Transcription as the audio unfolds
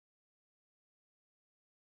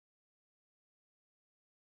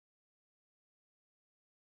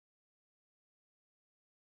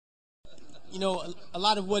you know, a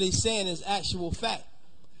lot of what he's saying is actual fact.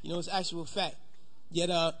 You know, it's actual fact. Yet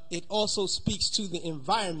it also speaks to the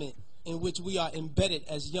environment in which we are embedded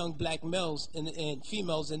as young black males and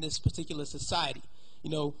females in this particular society. You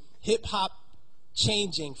know, hip-hop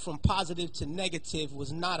changing from positive to negative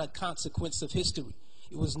was not a consequence of history.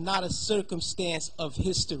 It was not a circumstance of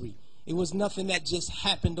history. It was nothing that just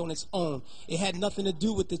happened on its own. It had nothing to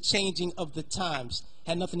do with the changing of the times. It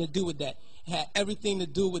had nothing to do with that. It had everything to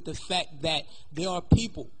do with the fact that there are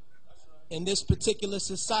people in this particular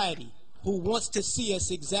society who wants to see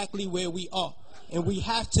us exactly where we are. And we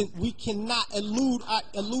cannot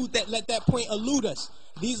let that point elude us.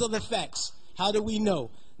 These are the facts. How do we know?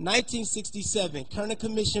 1967, Kerner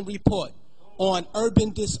Commission report on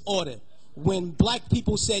urban disorder. When black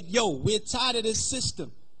people said, yo, we're tired of this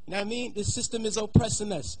system. You know what I mean? This system is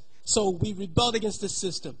oppressing us. So we rebelled against the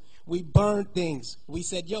system. We burned things. We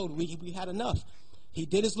said, yo, we had enough. He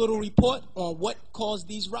did his little report on what caused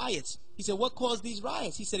these riots. He said, what caused these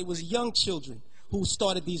riots? He said it was young children who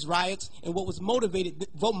started these riots, and what was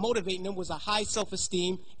motivating them was a high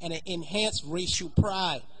self-esteem and an enhanced racial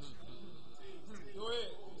pride.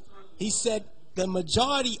 He said the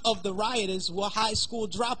majority of the rioters were high school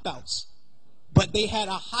dropouts, but they had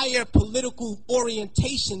a higher political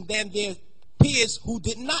orientation than their peers who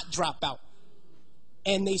did not drop out.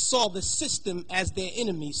 And they saw the system as their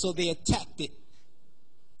enemy, so they attacked it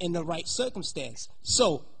in the right circumstance.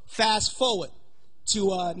 So, fast forward to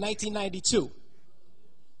 1992.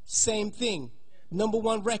 Same thing.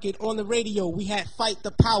 #1 record on the radio, we had Fight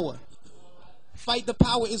the Power. Fight the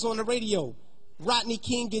Power is on the radio. Rodney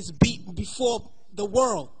King gets beaten before the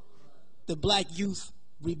world. The black youth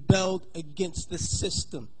rebelled against the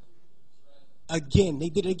system. Again, they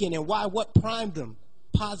did it again. And why? What primed them?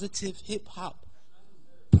 Positive hip-hop.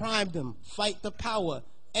 Primed them. Fight the Power.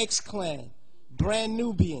 X-Clan. Brand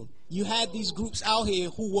Nubian. You had these groups out here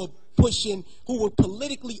who were pushing, who were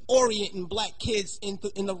politically orienting black kids in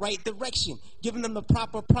the right direction, giving them the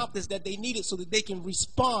proper promptings that they needed so that they can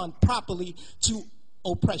respond properly to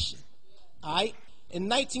oppression. All right? In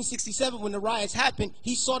 1967, when the riots happened,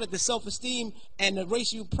 he saw that the self-esteem and the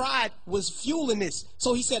racial pride was fueling this.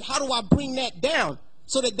 So he said, how do I bring that down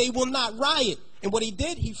so that they will not riot? And what he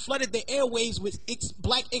did, he flooded the airways with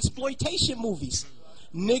black exploitation movies.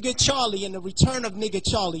 Nigga Charlie and the Return of Nigga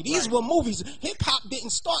Charlie. These were movies. Hip-hop didn't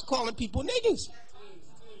start calling people niggas.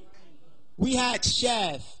 We had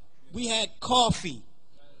Shaft. We had Coffee.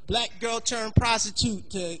 Black girl turned prostitute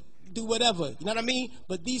to do whatever. You know what I mean?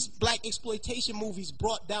 But these black exploitation movies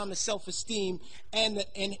brought down the self-esteem and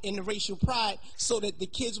the racial pride so that the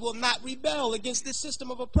kids will not rebel against this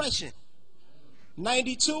system of oppression.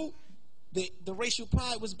 92, the racial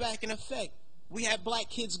pride was back in effect. We had black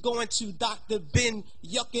kids going to Dr. Ben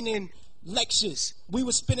Yuckinin lectures. We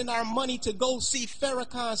were spending our money to go see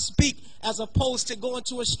Farrakhan speak as opposed to going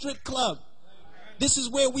to a strip club. This is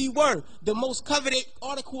where we were. The most coveted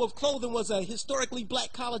article of clothing was a historically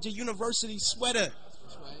black college or university sweater.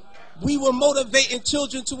 We were motivating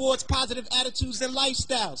children towards positive attitudes and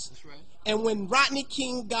lifestyles. And when Rodney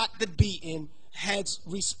King got the beating, heads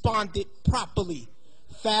responded properly.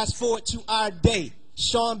 Fast forward to our day.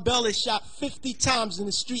 Sean Bell is shot 50 times in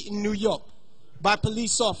the street in New York by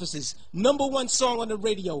police officers. #1 song on the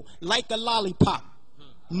radio, Like a Lollipop.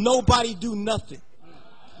 Nobody do nothing.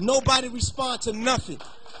 Nobody respond to nothing.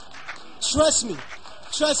 Trust me.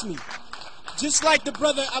 Trust me. Just like the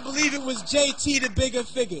brother, I believe it was JT, the bigger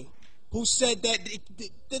figure, who said that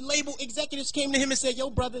the label executives came to him and said, yo,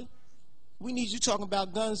 brother, we need you talking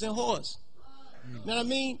about guns and whores. You know what I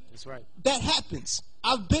mean? That's right. That happens.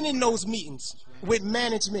 I've been in those meetings with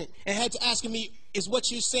management and had to ask me, is what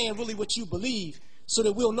you're saying really what you believe so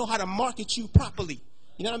that we'll know how to market you properly?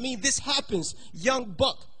 You know what I mean? This happens. Young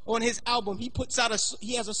Buck on his album, he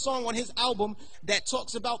has a song on his album that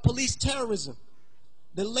talks about police terrorism.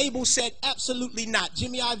 The label said absolutely not.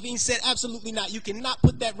 Jimmy Iovine said absolutely not. You cannot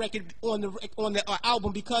put that record on the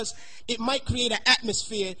album because it might create an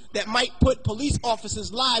atmosphere that might put police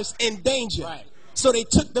officers' lives in danger. Right. So they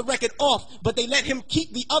took the record off, but they let him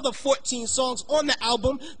keep the other 14 songs on the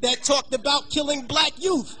album that talked about killing black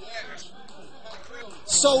youth.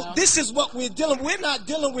 So this is what we're dealing with. We're not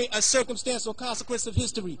dealing with a circumstance or consequence of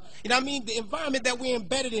history. You know what I mean? The environment that we're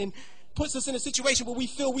embedded in puts us in a situation where we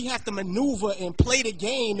feel we have to maneuver and play the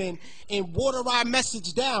game and water our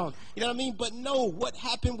message down. You know what I mean? But no, what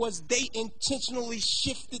happened was they intentionally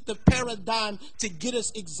shifted the paradigm to get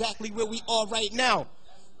us exactly where we are right now.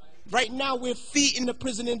 Right now, we're feeding the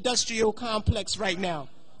prison industrial complex right now.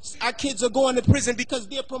 Our kids are going to prison because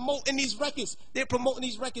they're promoting these records. They're promoting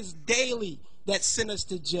these records daily that send us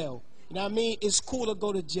to jail. You know what I mean? It's cool to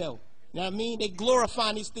go to jail. You know what I mean? They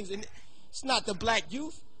glorifying these things. And it's not the black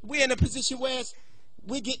youth. We're in a position where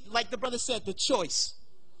we get, like the brother said, the choice.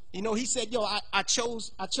 You know, he said, yo, I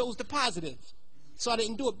chose the positive. So I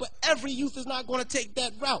didn't do it. But every youth is not going to take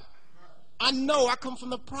that route. I know I come from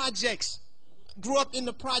the projects. Grew up in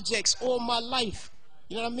the projects all my life.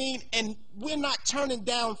 You know what I mean? And we're not turning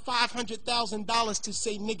down $500,000 to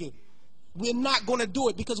say nigga. We're not going to do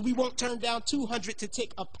it because we won't turn down $200 to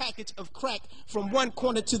take a package of crack from one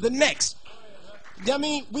corner to the next. You know what I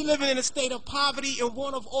mean? We living in a state of poverty and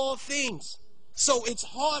want of all things. So it's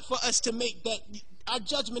hard for us to make that. Our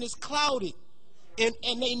judgment is clouded.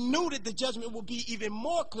 And they knew that the judgment would be even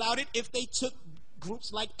more clouded if they took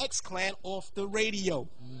groups like X-Clan off the radio.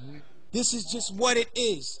 This is just what it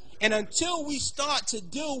is. And until we start to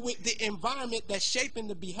deal with the environment that's shaping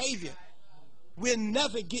the behavior, we'll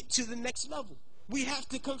never get to the next level. We have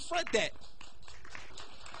to confront that.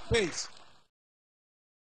 Peace.